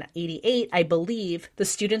seeing in 88, I believe, the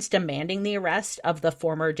students demanding the arrest of the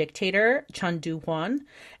former dictator, Chun Doo-hwan,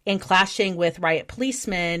 and clashing with riot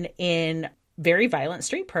policemen in very violent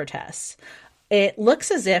street protests. It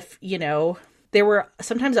looks as if, you know, there were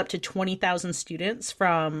sometimes up to 20,000 students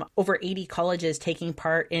from over 80 colleges taking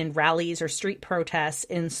part in rallies or street protests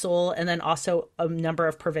in Seoul and then also a number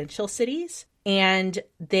of provincial cities. And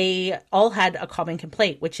they all had a common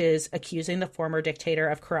complaint, which is accusing the former dictator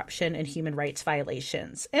of corruption and human rights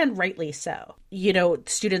violations, and rightly so. You know,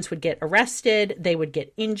 students would get arrested, they would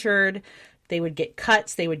get injured, they would get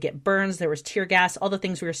cuts, they would get burns, there was tear gas, all the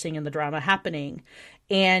things we were seeing in the drama happening.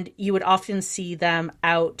 And you would often see them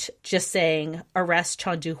out just saying, arrest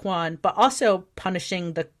Chun Doo-hwan, but also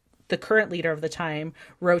punishing the current leader of the time,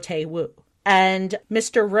 Roh Tae-woo. And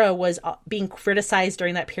Mr. Roh was being criticized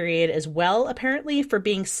during that period as well, apparently, for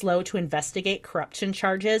being slow to investigate corruption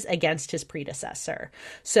charges against his predecessor.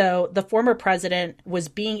 So the former president was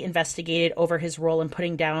being investigated over his role in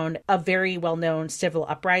putting down a very well-known civil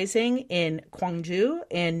uprising in Gwangju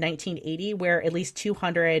in 1980, where at least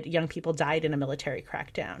 200 young people died in a military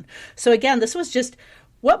crackdown. So again, this was just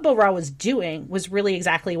what Bo-ra was doing was really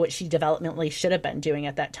exactly what she developmentally should have been doing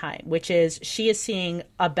at that time, which is she is seeing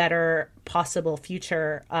a better possible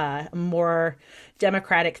future, a more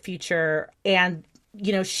democratic future. And,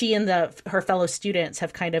 you know, she and her fellow students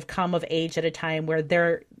have kind of come of age at a time where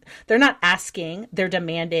they're not asking, they're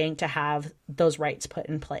demanding to have those rights put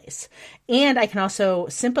in place. And I can also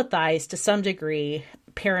sympathize to some degree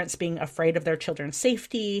parents being afraid of their children's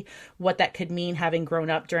safety, what that could mean having grown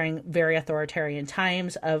up during very authoritarian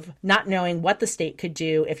times of not knowing what the state could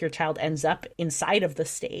do if your child ends up inside of the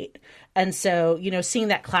state. And so, you know, seeing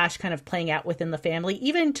that clash kind of playing out within the family,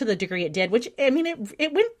 even to the degree it did, which, I mean,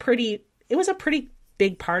 it was a pretty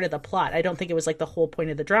big part of the plot. I don't think it was like the whole point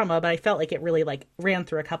of the drama, but I felt like it really like ran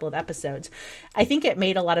through a couple of episodes. I think it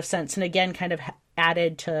made a lot of sense. And again, kind of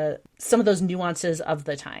added to some of those nuances of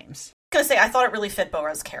the times. Gonna say I thought it really fit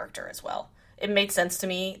Bo-ra's character as well. It made sense to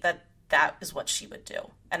me that is what she would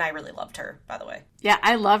do, and I really loved her, by the way. Yeah,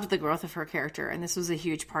 I loved the growth of her character, and this was a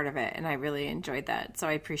huge part of it, and I really enjoyed that. So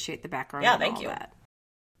I appreciate the background. Yeah, and thank all you. That.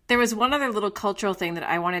 There was one other little cultural thing that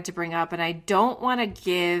I wanted to bring up, and I don't want to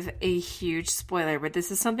give a huge spoiler, but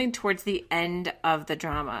this is something towards the end of the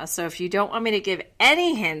drama. So if you don't want me to give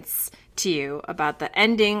any hints to you about the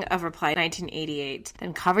ending of Reply 1988,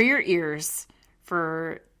 then cover your ears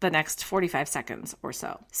for the next 45 seconds or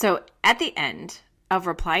so. So at the end of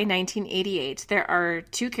Reply 1988, there are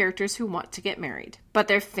two characters who want to get married, but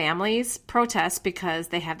their families protest because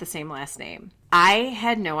they have the same last name. I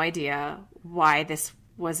had no idea why this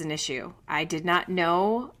was an issue. I did not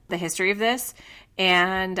know the history of this,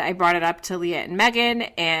 and I brought it up to Leah and Megan,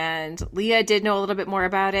 and Leah did know a little bit more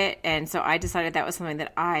about it, and so I decided that was something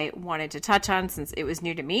that I wanted to touch on since it was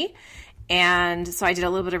new to me, and so I did a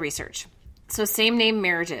little bit of research. So same name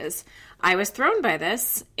marriages. I was thrown by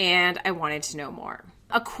this and I wanted to know more.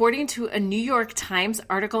 According to a New York Times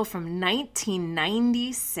article from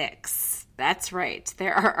 1996, that's right,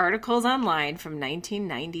 there are articles online from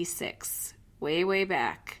 1996, way, way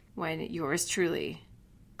back when yours truly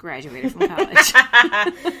graduated from college.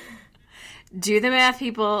 Do the math,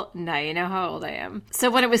 people. Now you know how old I am.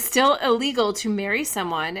 So when it was still illegal to marry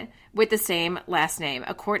someone with the same last name,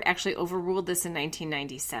 a court actually overruled this in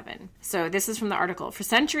 1997. So this is from the article. For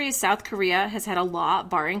centuries, South Korea has had a law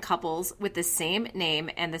barring couples with the same name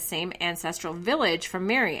and the same ancestral village from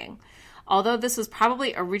marrying. Although this was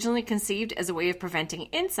probably originally conceived as a way of preventing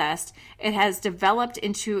incest, it has developed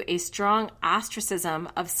into a strong ostracism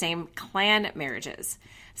of same clan marriages.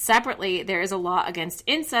 Separately, there is a law against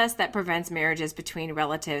incest that prevents marriages between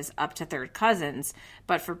relatives up to third cousins,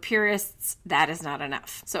 but for purists, that is not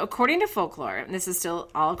enough. So according to folklore, and this is still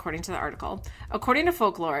all according to the article, according to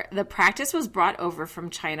folklore, the practice was brought over from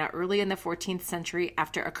China early in the 14th century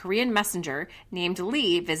after a Korean messenger named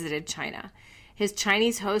Li visited China. His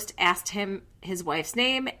Chinese host asked him his wife's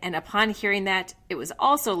name, and upon hearing that it was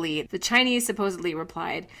also Li, the Chinese supposedly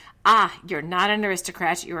replied, "Ah, you're not an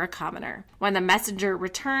aristocrat, you're a commoner." When the messenger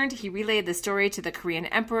returned, he relayed the story to the Korean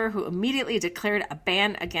emperor, who immediately declared a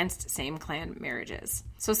ban against same-clan marriages.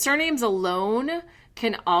 So surnames alone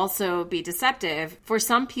can also be deceptive. For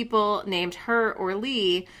some people named Her or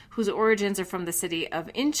Lee, whose origins are from the city of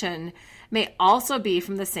Incheon, may also be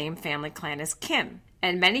from the same family clan as Kim.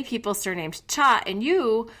 And many people surnamed Cha and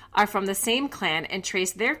Yu are from the same clan and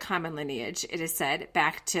trace their common lineage, it is said,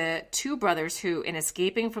 back to two brothers who, in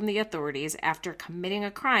escaping from the authorities after committing a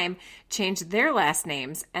crime, changed their last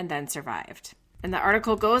names and then survived. And the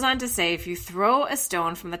article goes on to say, if you throw a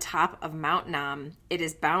stone from the top of Mount Nam, it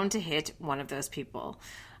is bound to hit one of those people.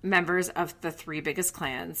 Members of the three biggest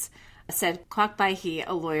clans, said Kwak Bai-hee,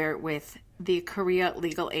 a lawyer with the Korea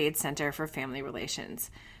Legal Aid Center for Family Relations.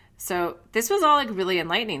 So this was all really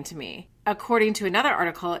enlightening to me. According to another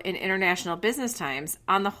article in International Business Times,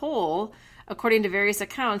 on the whole, according to various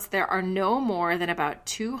accounts, there are no more than about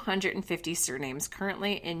 250 surnames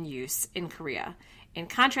currently in use in Korea. In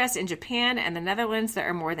contrast, in Japan and the Netherlands, there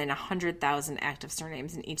are more than 100,000 active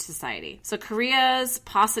surnames in each society. So Korea's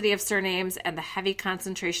paucity of surnames and the heavy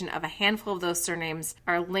concentration of a handful of those surnames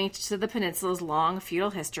are linked to the peninsula's long feudal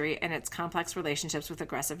history and its complex relationships with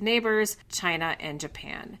aggressive neighbors, China and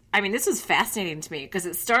Japan. I mean, this was fascinating to me because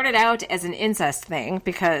it started out as an incest thing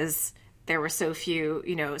because there were so few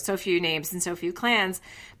names and so few clans,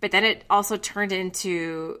 but then it also turned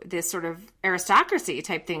into this sort of aristocracy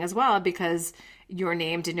type thing as well because your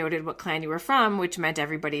name denoted what clan you were from, which meant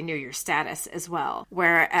everybody knew your status as well.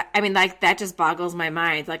 Where, I mean, like, that just boggles my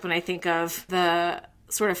mind. Like, when I think of the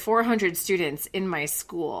sort of 400 students in my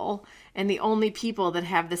school, and the only people that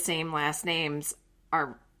have the same last names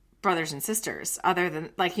are brothers and sisters, other than,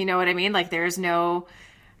 like, you know what I mean? Like, there's no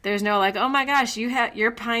like, oh my gosh,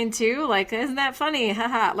 you're Pine too? Like, isn't that funny?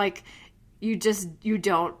 Haha. Like, you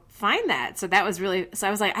don't find that. So that was really, so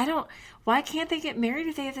I was like, why can't they get married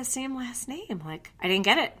if they have the same last name? Like, I didn't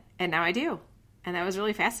get it. And now I do. And that was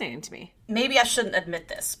really fascinating to me. Maybe I shouldn't admit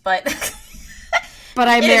this, but... but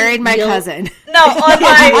I married my cousin. No,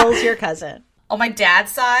 on Will's your cousin. On my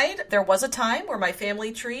dad's side, there was a time where my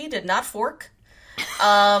family tree did not fork.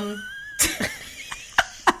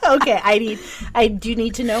 Okay, I do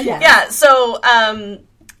need to know more. Yeah, so,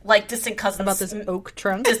 like, distant cousins... About this oak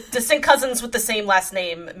trunk? Distant cousins with the same last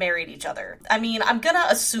name married each other. I mean, I'm gonna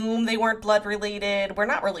assume they weren't blood related. We're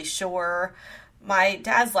not really sure. My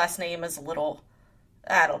dad's last name is a little...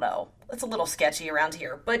 I don't know. It's a little sketchy around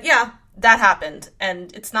here. But yeah, that happened.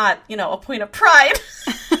 And it's not, a point of pride.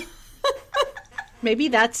 Maybe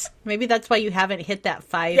that's why you haven't hit that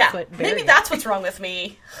 5 foot barrier. Maybe that's what's wrong with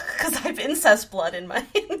me. Because I have incest blood in my...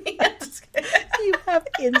 You have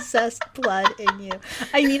incest blood in you.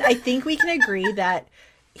 I mean, I think we can agree that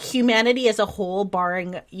humanity as a whole,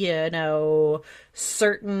 barring,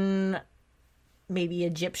 certain maybe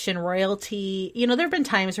Egyptian royalty, there have been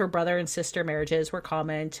times where brother and sister marriages were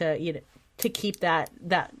common to keep that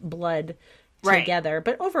blood together. Right.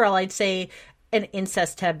 But overall, I'd say an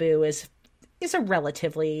incest taboo is a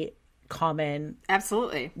relatively common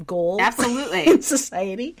goal in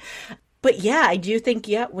society. But yeah, I do think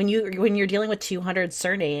when you're dealing with 200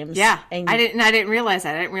 surnames, and I didn't realize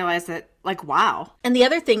that. I didn't realize that. Like, wow. And the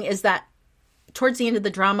other thing is that towards the end of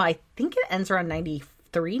the drama, I think it ends around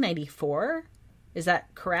 93, 94. Is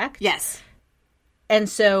that correct? Yes. And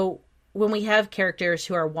so when we have characters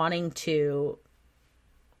who are wanting to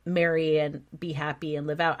marry and be happy and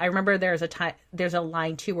live out, I remember there's a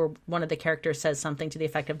line too where one of the characters says something to the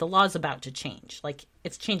effect of, the law's about to change, like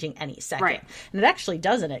it's changing any second. Right. And it actually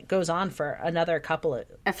doesn't. It goes on for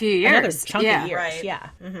a few years, another chunk of years. Right. Yeah.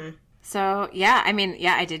 Mm-hmm. So yeah, I mean,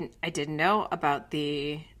 yeah, I didn't know about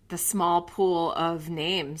the small pool of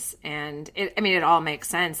names, and it all makes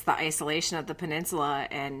sense. The isolation of the peninsula,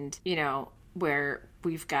 and where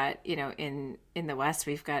we've got in the West,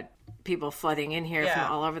 we've got people flooding in here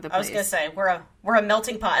from all over the place. I was going to say, we're a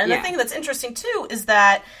melting pot. And the thing that's interesting, too, is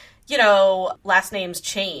that, last names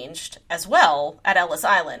changed as well at Ellis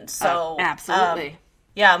Island. So absolutely.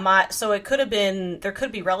 So it could have been, there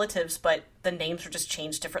could be relatives, but the names were just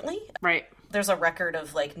changed differently. Right. There's a record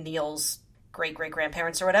of, like, Neil's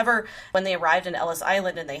great-great-grandparents or whatever, when they arrived in Ellis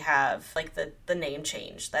Island and they have, like, the name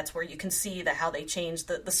change. That's where you can see how they changed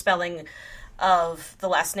the spelling of the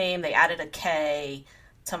last name. They added a K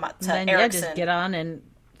to then, Erickson. just get on and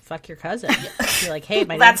fuck your cousin. Be like, hey,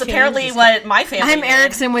 my That's name apparently changed. what my family I'm did.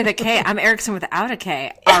 Erickson with a K. I'm Erickson without a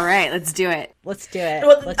K. All right, let's do it. Let's do it.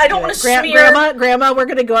 Well, Let's I do don't it. wanna smear- Grandma, we're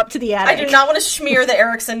gonna go up to the attic. I do not want to smear the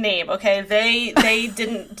Erickson name. Okay, they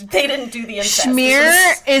didn't do the incest.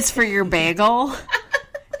 Schmear is for your bagel.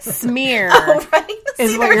 Smear Oh, right.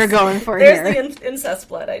 is See, what you're going for there's here. the incest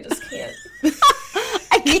blood. I just can't.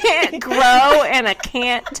 I can't grow and I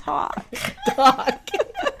can't talk. Dog.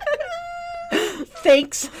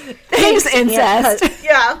 Thanks, incest.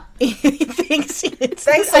 Yeah. Thanks, incest. Thanks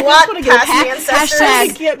I a just lot, wanna get- past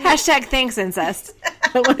ancestors. Hashtag thanks incest.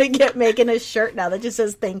 I want to get making a shirt now that just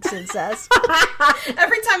says thanks, incest.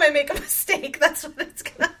 Every time I make a mistake, that's what it's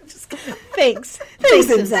gonna. Just Thanks, Thanks,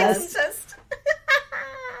 incest. incest.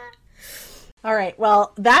 All right.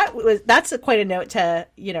 Well, that's quite a note to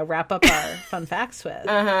wrap up our fun facts with.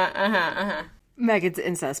 Megan's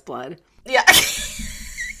incest blood. Yeah.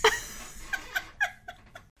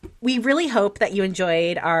 We really hope that you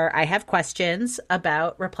enjoyed our I Have Questions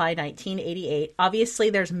about Reply 1988.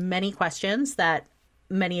 Obviously, there's many questions that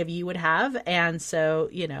many of you would have. And so,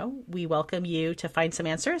 we welcome you to find some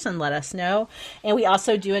answers and let us know. And we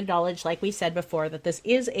also do acknowledge, like we said before, that this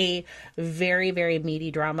is a very, very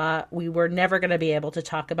meaty drama. We were never going to be able to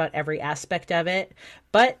talk about every aspect of it,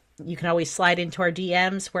 but you can always slide into our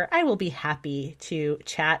DMs where I will be happy to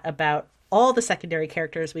chat about all the secondary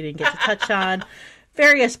characters we didn't get to touch on.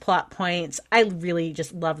 Various plot points. I really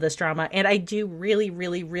just love this drama. And I do really,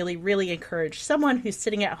 really, really, really encourage someone who's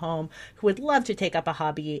sitting at home who would love to take up a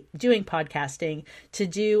hobby doing podcasting to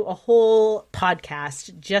do a whole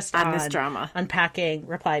podcast just on this drama. Unpacking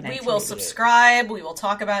Reply 1988. We will subscribe. We will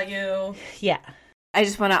talk about you. Yeah. I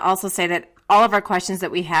just want to also say that all of our questions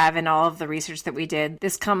that we have and all of the research that we did,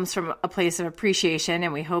 this comes from a place of appreciation,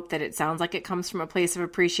 and we hope that it sounds like it comes from a place of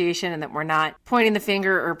appreciation and that we're not pointing the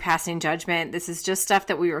finger or passing judgment. This is just stuff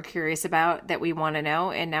that we were curious about, that we want to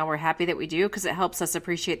know, and now we're happy that we do because it helps us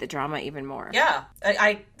appreciate the drama even more. Yeah.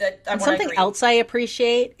 I Something agree. else I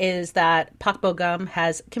appreciate is that Pak Bo-gum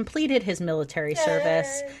has completed his military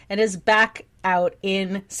service and is back out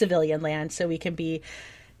in civilian land, so we can be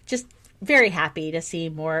just very happy to see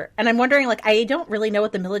more. And I'm wondering, I don't really know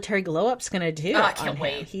what the military glow-up's going to do. I can't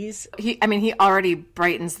wait. He already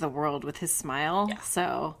brightens the world with his smile,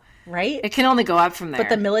 so right? it can only go up from there. But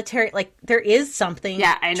the military, there is something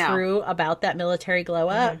I know. true about that military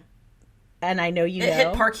glow-up. Mm-hmm. And I know you know. It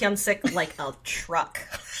hit Park Hyun-sik like a truck.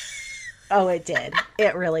 Oh, it did.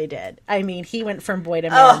 It really did. I mean, he went from boy to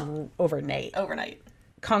man overnight.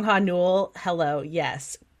 Kang Ha-neul, hello,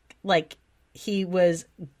 yes. He was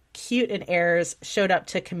cute and airs, showed up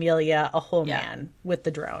to Camellia, a whole man with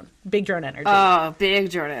the drone. Big drone energy. Oh, big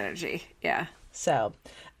drone energy. Yeah. So,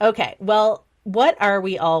 okay. Well, what are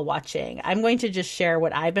we all watching? I'm going to just share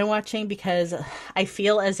what I've been watching because I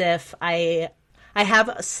feel as if I have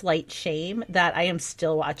a slight shame that I am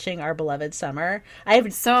still watching Our Beloved Summer.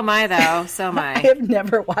 So am I, though. So am I. I have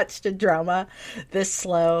never watched a drama this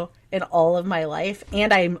slow in all of my life,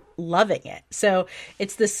 and I'm loving it. So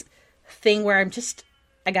it's this thing where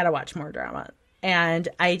I gotta watch more drama. And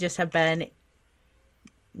I just have been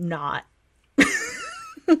not.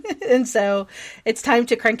 And so it's time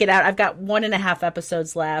to crank it out. I've got 1.5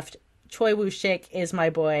 episodes left. Choi Woo-shik is my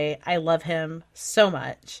boy. I love him so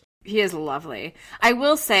much. He is lovely. I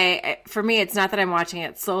will say, for me, it's not that I'm watching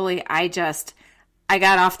it slowly. I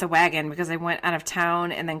got off the wagon because I went out of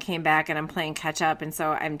town and then came back and I'm playing catch up. And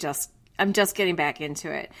so I'm just getting back into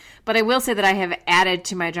it. But I will say that I have added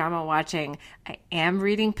to my drama watching. I am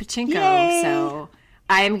reading Pachinko. Yay! So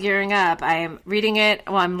I am gearing up. I am reading it.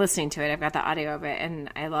 Well, I'm listening to it. I've got the audio of it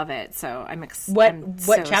and I love it. So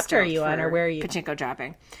What chapter are you on, or where are you? Pachinko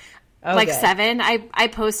dropping. Oh, Like good. 7. I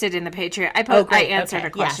posted in the Patreon. I answered a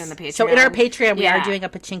question in the Patreon. So in our Patreon, we are Yeah. doing a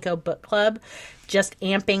Pachinko book club, just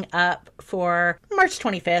amping up for March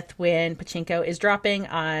 25th when Pachinko is dropping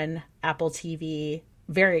on Apple TV.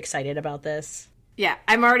 Very excited about this. Yeah,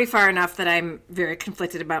 I'm already far enough that I'm very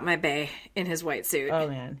conflicted about my bae in his white suit. Oh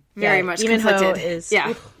man, Very much Even Ho conflicted. is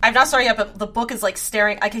Yeah. I'm not starting yet, but the book is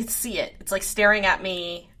staring. I can see it. It's staring at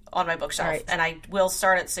me on my bookshelf, All right. and I will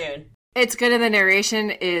start it soon. It's good, and the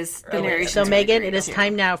narration is the narration. So Megan, it is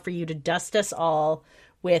time now for you to dust us all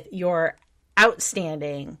with your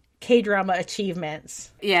outstanding K-drama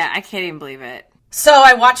achievements. Yeah, I can't even believe it. So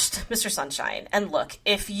I watched Mr. Sunshine, and look,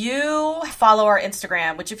 if you follow our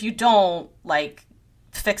Instagram, which if you don't,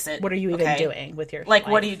 fix it. What are you even doing with your life?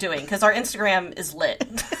 What are you doing? Because our Instagram is lit.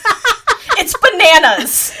 It's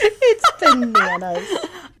bananas. It's bananas.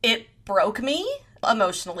 It broke me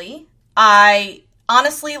emotionally. I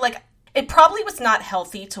honestly, it probably was not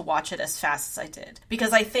healthy to watch it as fast as I did,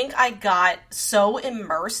 because I think I got so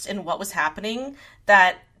immersed in what was happening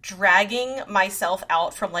that dragging myself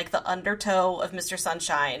out from like the undertow of Mr.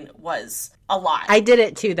 Sunshine was a lot. I did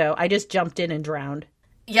it too, though. I just jumped in and drowned.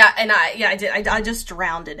 Yeah, and I did. I just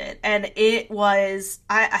drowned in it, and it was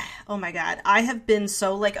oh my God, I have been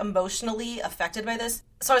so like emotionally affected by this.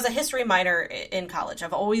 So I was a history minor in college.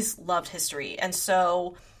 I've always loved history, and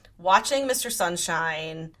so watching Mr.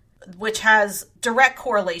 Sunshine, which has direct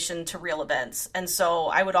correlation to real events, and so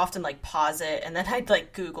I would often like pause it, and then I'd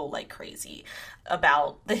like Google like crazy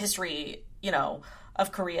about the history, you know,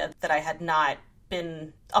 of Korea that I had not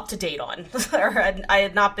been up to date on, or I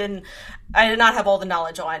did not have all the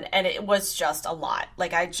knowledge on, and it was just a lot.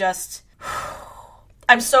 Like I'm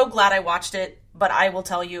so glad I watched it, but I will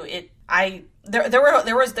tell you, there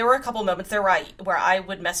were a couple moments there where I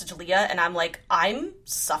would message Leah and I'm like, I'm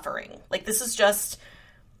suffering. Like, this is just,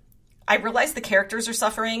 I realize the characters are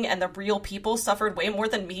suffering and the real people suffered way more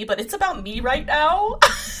than me, but it's about me right now.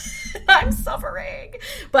 I'm suffering.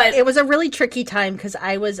 But it was a really tricky time because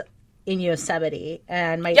I was in Yosemite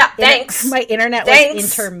and my internet was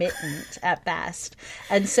intermittent at best,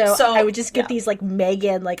 and so I would just get these like,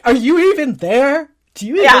 Megan, like, are you even there? Do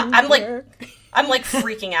you even care? I'm like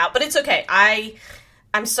freaking out, but it's okay.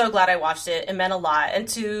 I'm so glad I watched it. It meant a lot. And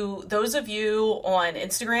to those of you on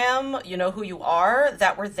Instagram, you know who you are,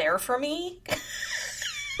 that were there for me.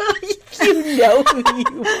 You know who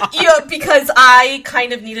you are. Yeah, because I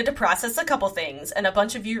kind of needed to process a couple things, and a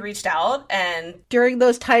bunch of you reached out, and during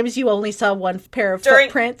those times you only saw one pair of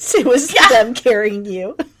footprints. It was them carrying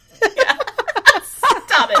you. Yeah.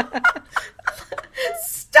 Stop it.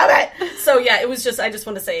 Stop it. So yeah, it was just, I just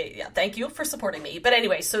want to say, thank you for supporting me. But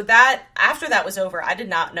anyway, so that, after that was over, I did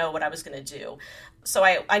not know what I was going to do. So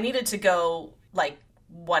I needed to go like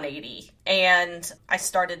 180, and I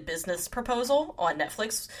started Business Proposal on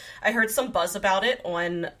Netflix. I heard some buzz about it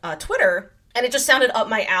on Twitter, and it just sounded up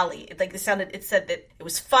my alley. Like, it said that it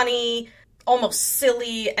was funny, almost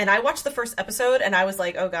silly, and I watched the first episode and I was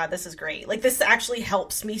like, oh God, this is great. Like, this actually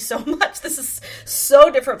helps me so much. This is so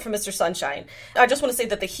different from Mr. Sunshine. I just want to say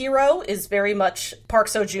that the hero is very much Park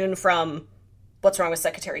Seo-joon from What's Wrong with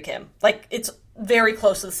Secretary Kim. Like, it's very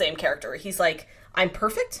close to the same character. He's like, I'm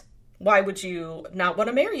perfect. Why would you not want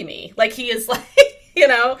to marry me? Like, he is like, you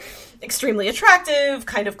know, extremely attractive,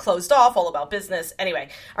 kind of closed off, all about business. Anyway,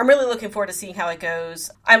 I'm really looking forward to seeing how it goes.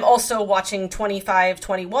 I'm also watching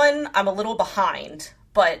 25-21. I'm a little behind,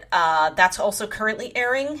 but that's also currently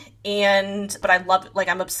airing. But I love it. Like,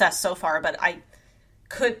 I'm obsessed so far, but I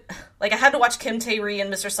had to watch Kim Tae-ri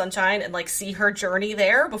and Mr. Sunshine and like see her journey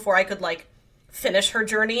there before I could like finish her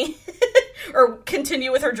journey or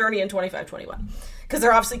continue with her journey in 25-21. Because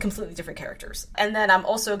they're obviously completely different characters. And then I'm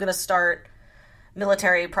also going to start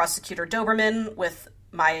Military Prosecutor Doberman with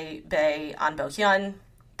my bae, An Bo-hyun.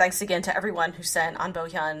 Thanks again to everyone who sent An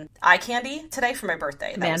Bo-hyun eye candy today for my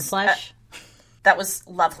birthday. Manflesh. That was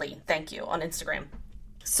lovely. Thank you, on Instagram.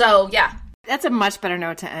 So, yeah. That's a much better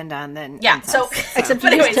note to end on than incest, so. Except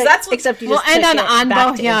we'll end on An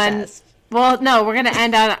Bo-hyun. Well, no, we're going to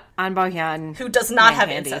end on An Bo-hyun. Who does not have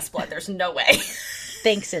incest blood. There's no way.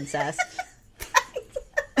 Thanks, incest.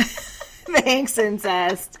 Thanks,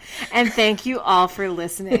 incest. And thank you all for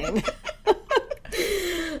listening.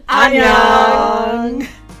 Annyeong.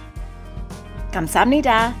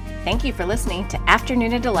 Kamsahamnida. Thank you for listening to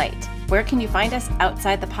Afternoon of Delight. Where can you find us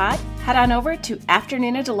outside the pod? Head on over to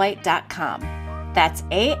afternoonadelight.com. That's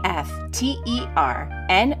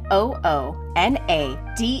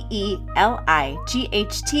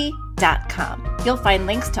AFTERNOONADELIGHT.com. You'll find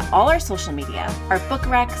links to all our social media, our book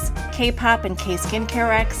recs, K-pop and K-skincare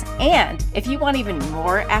recs, and if you want even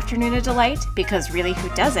more Afternoon of Delight, because really who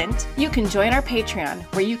doesn't, you can join our Patreon,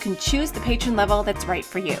 where you can choose the patron level that's right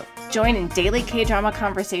for you. Join in daily K-drama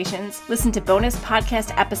conversations, listen to bonus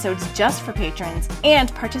podcast episodes just for patrons,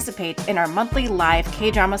 and participate in our monthly live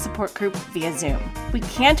K-drama support group via Zoom. We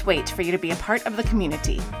can't wait for you to be a part of the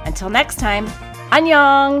community. Until next time,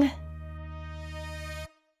 annyeong!